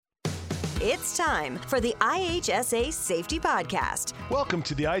It's time for the IHSA Safety Podcast. Welcome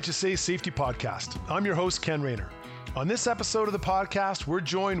to the IHSA Safety Podcast. I'm your host, Ken Rayner. On this episode of the podcast, we're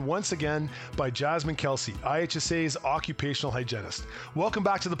joined once again by Jasmine Kelsey, IHSA's occupational hygienist. Welcome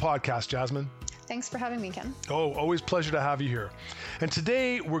back to the podcast, Jasmine. Thanks for having me, Ken. Oh, always pleasure to have you here. And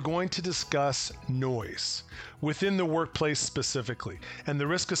today we're going to discuss noise within the workplace specifically, and the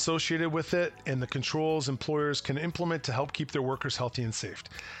risk associated with it and the controls employers can implement to help keep their workers healthy and safe.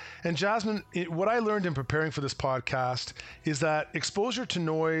 And Jasmine, what I learned in preparing for this podcast is that exposure to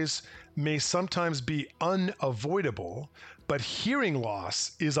noise may sometimes be unavoidable, but hearing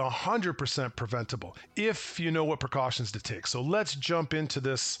loss is 100% preventable if you know what precautions to take. So let's jump into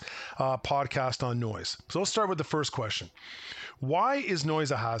this podcast on noise. So let's start with the first question. Why is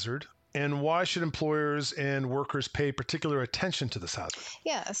noise a hazard? And why should employers and workers pay particular attention to this hazard?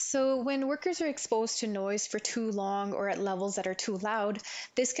 Yeah, so when workers are exposed to noise for too long or at levels that are too loud,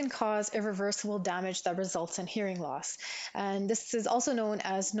 this can cause irreversible damage that results in hearing loss. And this is also known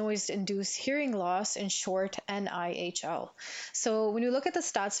as noise-induced hearing loss, in short, NIHL. So when you look at the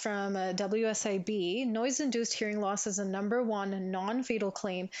stats from WSIB, noise-induced hearing loss is the number one non-fatal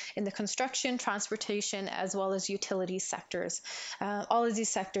claim in the construction, transportation, as well as utility sectors. All of these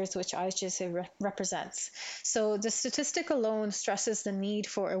sectors which IHSA represents. So the statistic alone stresses the need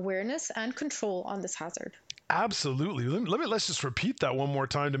for awareness and control on this hazard. Absolutely. Let's just repeat that one more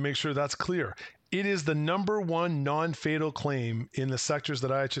time to make sure that's clear. It is the number one non-fatal claim in the sectors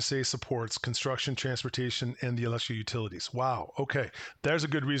that IHSA supports: construction, transportation, and the electrical utilities. Wow. Okay. There's a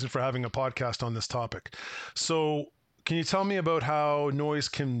good reason for having a podcast on this topic. So can you tell me about how noise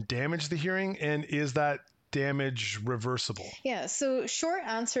can damage the hearing, and is that damage reversible? Yeah, so short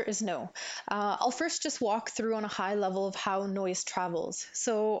answer is no. I'll first just walk through on a high level of how noise travels.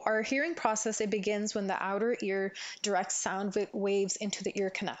 So our hearing process, it begins when the outer ear directs sound waves into the ear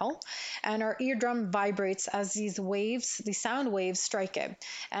canal, and our eardrum vibrates as these sound waves strike it.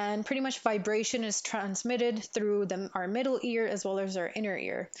 And pretty much vibration is transmitted through our middle ear as well as our inner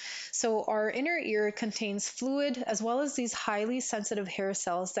ear. So our inner ear contains fluid as well as these highly sensitive hair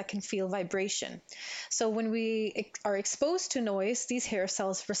cells that can feel vibration. So when we are exposed to noise, these hair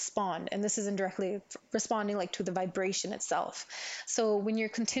cells respond, and this is indirectly responding to the vibration itself. So when you're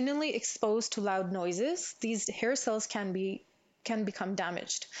continually exposed to loud noises, these hair cells can become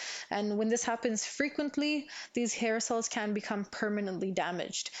damaged. And when this happens frequently, these hair cells can become permanently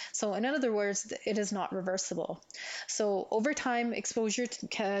damaged. So in other words, it is not reversible. So over time, exposure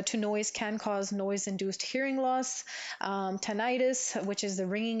to noise can cause noise-induced hearing loss, tinnitus, which is the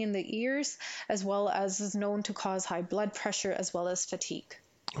ringing in the ears, as well as is known to cause high blood pressure as well as fatigue.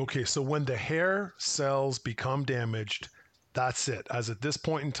 Okay, so when the hair cells become damaged, that's it. As at this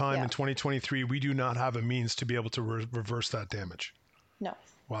point in time in 2023, we do not have a means to be able to reverse that damage. No.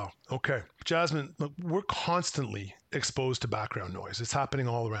 Wow. Okay. Jasmine, look, we're constantly exposed to background noise. It's happening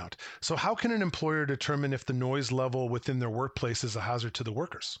all around. So how can an employer determine if the noise level within their workplace is a hazard to the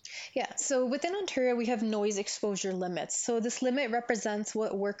workers? Yeah, so within Ontario, we have noise exposure limits. So this limit represents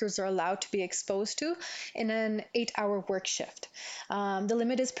what workers are allowed to be exposed to in an 8-hour work shift. The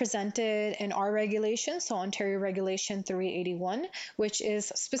limit is presented in our regulation, so Ontario Regulation 381, which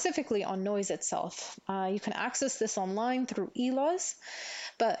is specifically on noise itself. You can access this online through e-laws,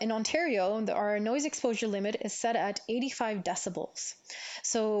 but in Ontario, our noise exposure limit is set at 85 decibels.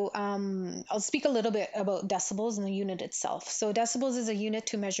 So I'll speak a little bit about decibels and the unit itself. So decibels is a unit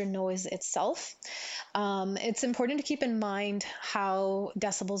to measure noise itself. It's important to keep in mind how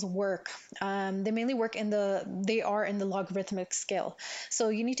decibels work. They mainly work in the logarithmic scale. So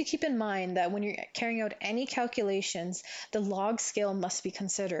you need to keep in mind that when you're carrying out any calculations, the log scale must be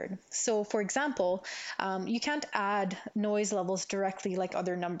considered. So for example, you can't add noise levels directly like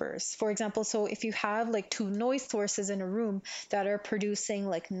other numbers. For example, so if you have two noise sources in a room that are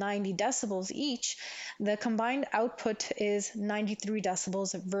producing 90 decibels each, the combined output is 93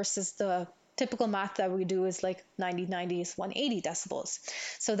 decibels versus the typical math that we do is 90 is 180 decibels.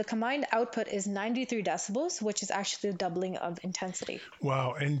 So the combined output is 93 decibels, which is actually a doubling of intensity.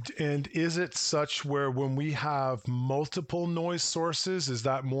 Wow. And is it such where when we have multiple noise sources, is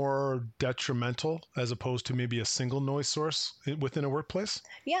that more detrimental as opposed to maybe a single noise source within a workplace?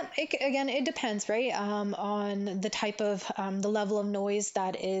 Yeah, it depends, right, on the type of, the level of noise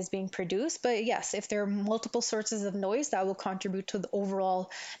that is being produced. But yes, if there are multiple sources of noise, that will contribute to the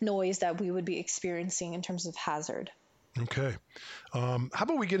overall noise that we would be experiencing in terms of hazard. Okay. How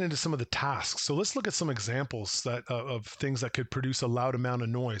about we get into some of the tasks? So let's look at some examples of things that could produce a loud amount of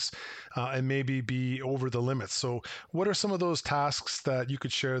noise and maybe be over the limits. So, what are some of those tasks that you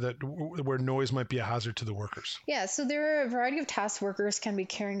could share where noise might be a hazard to the workers? Yeah, so there are a variety of tasks workers can be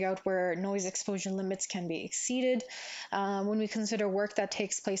carrying out where noise exposure limits can be exceeded. When we consider work that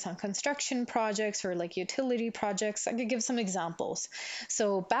takes place on construction projects or like utility projects, I could give some examples.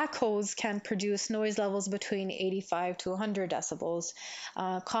 So backhoes can produce noise levels between 85 to 100 decibels.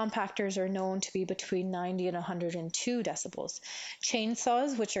 Compactors are known to be between 90 and 102 decibels.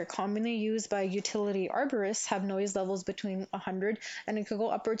 Chainsaws, which are commonly used by utility arborists, have noise levels between 100 and it could go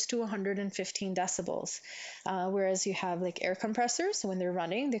upwards to 115 decibels. Whereas you have like air compressors, when they're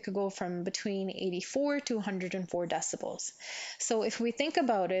running, they could go from between 84 to 104 decibels. So if we think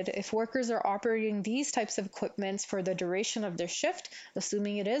about it, if workers are operating these types of equipments for the duration of their shift,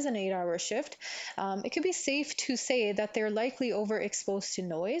 assuming it is an 8-hour shift, it could be safe to say that they're likely overexposed to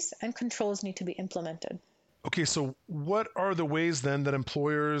noise and controls need to be implemented. Okay, so what are the ways then that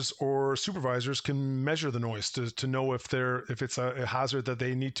employers or supervisors can measure the noise to know if it's a hazard that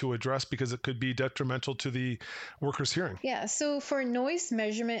they need to address because it could be detrimental to the workers' hearing? Yeah, so for noise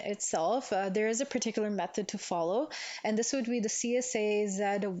measurement itself, there is a particular method to follow, and this would be the CSA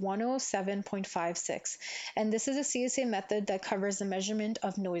Z107.56. And this is a CSA method that covers the measurement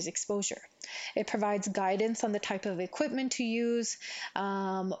of noise exposure. It provides guidance on the type of equipment to use,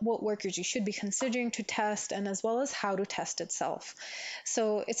 what workers you should be considering to test, and as well as how to test itself.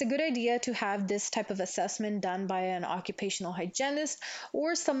 So it's a good idea to have this type of assessment done by an occupational hygienist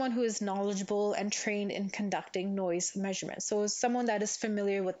or someone who is knowledgeable and trained in conducting noise measurements. So someone that is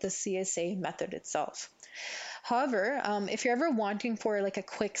familiar with the CSA method itself. However, if you're ever wanting for like a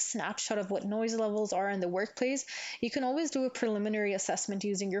quick snapshot of what noise levels are in the workplace, you can always do a preliminary assessment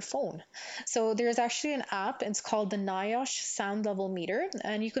using your phone. So there's actually an app, it's called the NIOSH Sound Level Meter,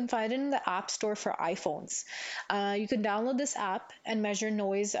 and you can find it in the App Store for iPhones. You can download this app and measure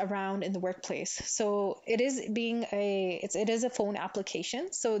noise around in the workplace. So it is a phone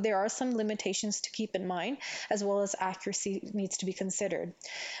application, so there are some limitations to keep in mind, as well as accuracy needs to be considered.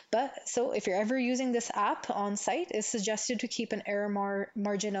 But so if you're ever using this app on site, it's suggested to keep an error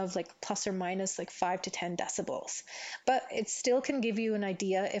margin of like plus or minus like 5 to 10 decibels. But it still can give you an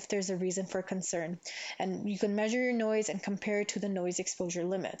idea if there's a reason for concern. And you can measure your noise and compare it to the noise exposure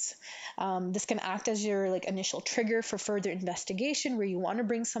limits. This can act as your like initial trigger for further investigation where you want to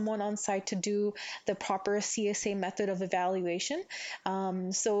bring someone on site to do the proper CSA method of evaluation.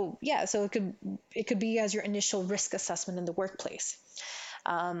 So it could be as your initial risk assessment in the workplace.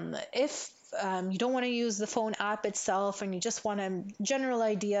 If you don't want to use the phone app itself and you just want a general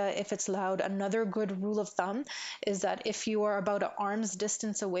idea if it's loud, another good rule of thumb is that if you are about an arm's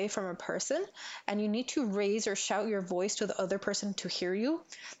distance away from a person and you need to raise or shout your voice to the other person to hear you,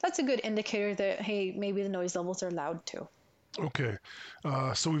 that's a good indicator that, hey, maybe the noise levels are loud too. Okay,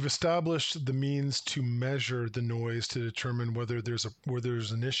 so we've established the means to measure the noise to determine whether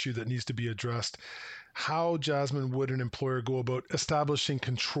there's an issue that needs to be addressed. How, Jasmine, would an employer go about establishing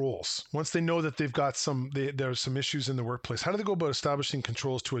controls once they know that they've got there's some issues in the workplace? How do they go about establishing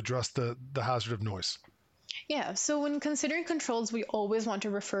controls to address the hazard of noise? Yeah, so when considering controls, we always want to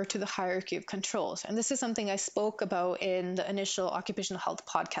refer to the hierarchy of controls. And this is something I spoke about in the initial occupational health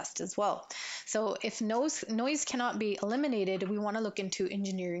podcast as well. So if noise cannot be eliminated, we want to look into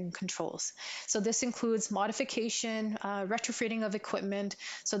engineering controls. So this includes modification, retrofitting of equipment.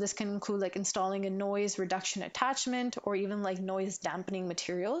 So this can include like installing a noise reduction attachment or even like noise dampening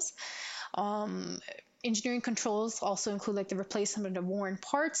materials. Engineering controls also include like the replacement of worn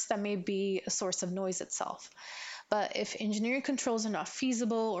parts that may be a source of noise itself. But if engineering controls are not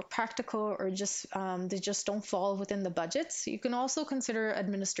feasible or practical or just they just don't fall within the budgets, you can also consider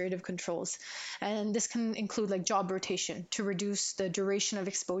administrative controls. And this can include like job rotation to reduce the duration of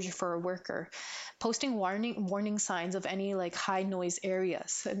exposure for a worker, posting warning signs of any like high noise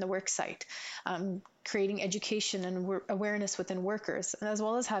areas in the work site, creating education and awareness within workers, as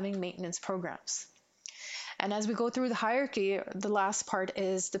well as having maintenance programs. And as we go through the hierarchy, the last part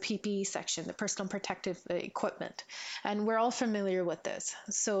is the PPE section, the personal protective equipment. And we're all familiar with this.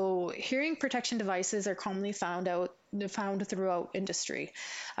 So hearing protection devices are commonly found throughout industry.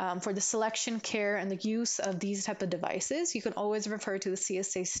 For the selection, care, and the use of these type of devices, you can always refer to the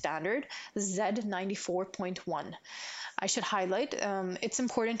CSA standard Z94.1. I should highlight, it's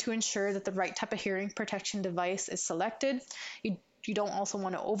important to ensure that the right type of hearing protection device is selected. You don't also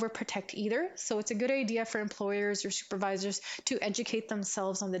want to overprotect either. So it's a good idea for employers or supervisors to educate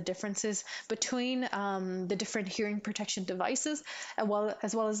themselves on the differences between the different hearing protection devices, as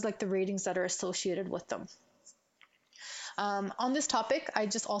well as like the ratings that are associated with them. On this topic, I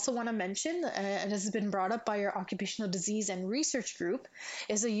just also want to mention, and this has been brought up by our occupational disease and research group,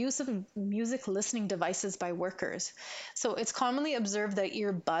 is the use of music listening devices by workers. So it's commonly observed that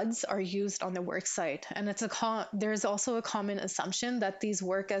earbuds are used on the work site, and there's also a common assumption that these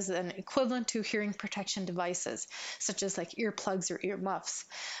work as an equivalent to hearing protection devices, such as like earplugs or earmuffs.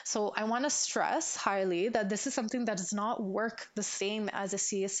 So I want to stress highly that this is something that does not work the same as a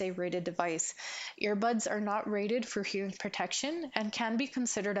CSA rated device. Earbuds are not rated for hearing protection and can be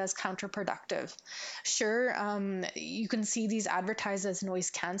considered as counterproductive. Sure, you can see these advertised as noise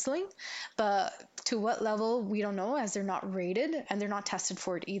canceling, but to what level, we don't know, as they're not rated and they're not tested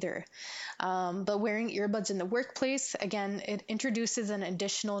for it either. But wearing earbuds in the workplace, again, it introduces an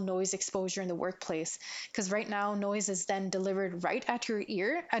additional noise exposure in the workplace, because right now noise is then delivered right at your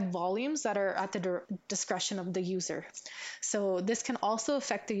ear at volumes that are at the discretion of the user. So this can also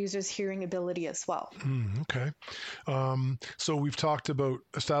affect the user's hearing ability as well. Okay. So we've talked about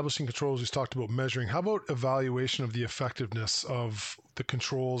establishing controls, we've talked about measuring. How about evaluation of the effectiveness of the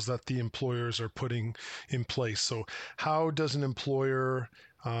controls that the employers are putting in place? So how does an employer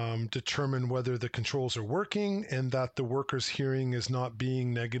determine whether the controls are working and that the worker's hearing is not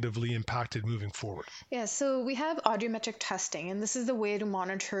being negatively impacted moving forward? Yeah, so we have audiometric testing, and this is the way to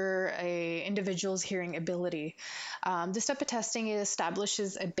monitor an individual's hearing ability. This type of testing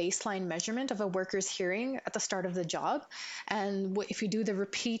establishes a baseline measurement of a worker's hearing at the start of the job. And if you do the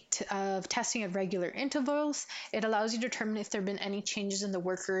repeat of testing at regular intervals, it allows you to determine if there have been any changes in the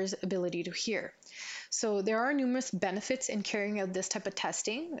worker's ability to hear. So there are numerous benefits in carrying out this type of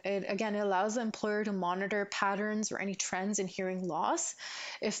testing. It allows the employer to monitor patterns or any trends in hearing loss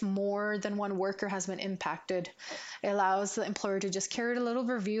if more than one worker has been impacted. It allows the employer to just carry a little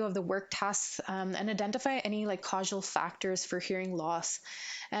review of the work tasks and identify any causal factors for hearing loss.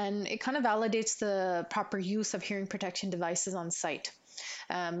 And it kind of validates the proper use of hearing protection devices on site.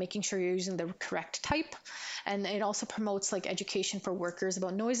 Making sure you're using the correct type. And it also promotes education for workers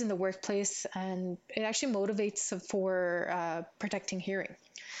about noise in the workplace, and it actually motivates for protecting hearing.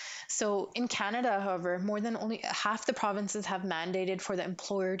 So in Canada, however, more than only half the provinces have mandated for the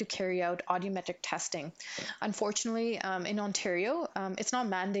employer to carry out audiometric testing. Unfortunately, in Ontario, it's not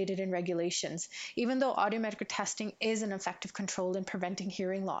mandated in regulations, even though audiometric testing is an effective control in preventing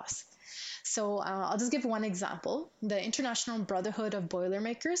hearing loss. So I'll just give one example. The International Brotherhood of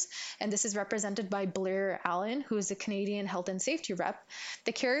Boilermakers, and this is represented by Blair Allen, who is a Canadian health and safety rep,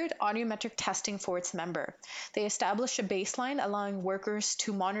 they carried audiometric testing for its member. They established a baseline allowing workers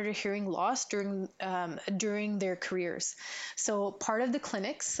to monitor hearing loss during their careers. So part of the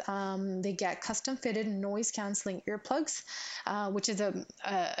clinics, they get custom-fitted noise-canceling earplugs, which is an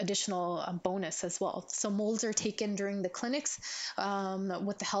additional bonus as well. So molds are taken during the clinics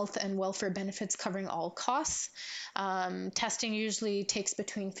with the health and welfare benefits covering all costs. Testing usually takes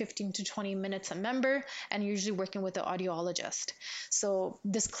between 15 to 20 minutes a member, and usually working with the audiologist. So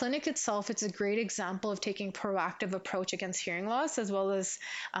this clinic itself, it's a great example of taking a proactive approach against hearing loss, as well as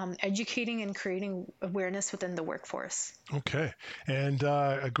educating and creating awareness within the workforce. Okay, and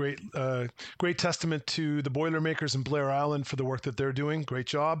a great testament to the Boilermakers and Blair Allen for the work that they're doing. Great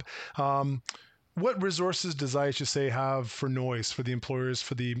job. What resources does IHSA have for noise for the employers,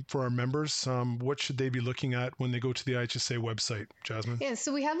 for our members? What should they be looking at when they go to the IHSA website, Jasmine? Yeah,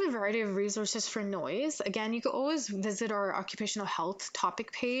 so we have a variety of resources for noise. Again, you can always visit our occupational health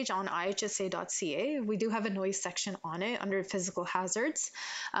topic page on ihsa.ca. We do have a noise section on it under physical hazards.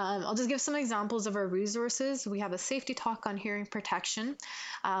 I'll just give some examples of our resources. We have a safety talk on hearing protection.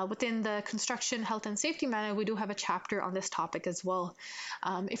 Within the construction health and safety manual, we do have a chapter on this topic as well.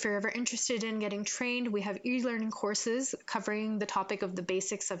 If you're ever interested in getting trained, we have e-learning courses covering the topic of the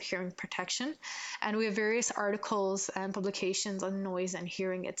basics of hearing protection, and we have various articles and publications on noise and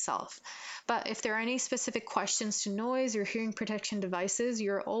hearing itself. But if there are any specific questions to noise or hearing protection devices,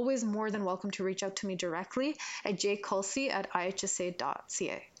 you're always more than welcome to reach out to me directly at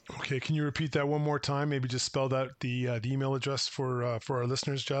jculsey@ihsa.ca. Okay, can you repeat that one more time? Maybe just spell out the email address for our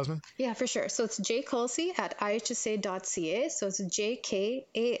listeners, Jasmine? Yeah, for sure. So it's jculsey@ihsa.ca. So it's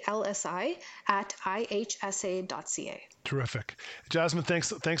jkalsi@ihsa.ca. Terrific. Jasmine,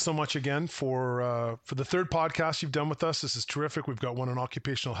 thanks so much again for the third podcast you've done with us. This is terrific. We've got one on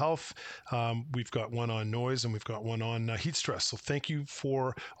occupational health, we've got one on noise, and we've got one on heat stress. So thank you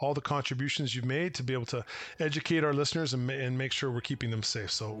for all the contributions you've made to be able to educate our listeners and make sure we're keeping them safe.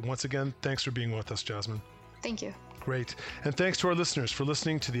 So once again, thanks for being with us, Jasmine. Thank you. Great. And thanks to our listeners for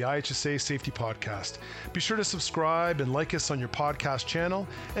listening to the IHSA Safety Podcast. Be sure to subscribe and like us on your podcast channel,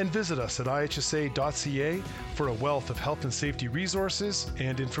 and visit us at ihsa.ca for a wealth of health and safety resources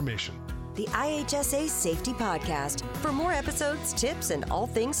and information. the IHSA Safety Podcast. For more episodes, tips, and all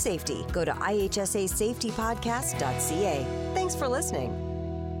things safety, go to ihsasafetypodcast.ca. Thanks for listening.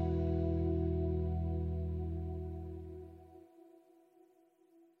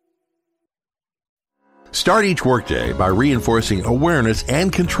 Start each workday by reinforcing awareness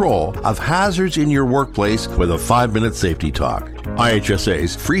and control of hazards in your workplace with a 5-minute safety talk.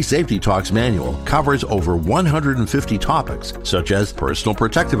 IHSA's Free Safety Talks manual covers over 150 topics, such as personal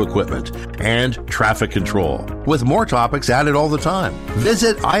protective equipment and traffic control, with more topics added all the time.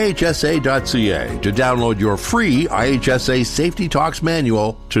 Visit ihsa.ca to download your free IHSA Safety Talks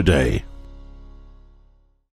manual today.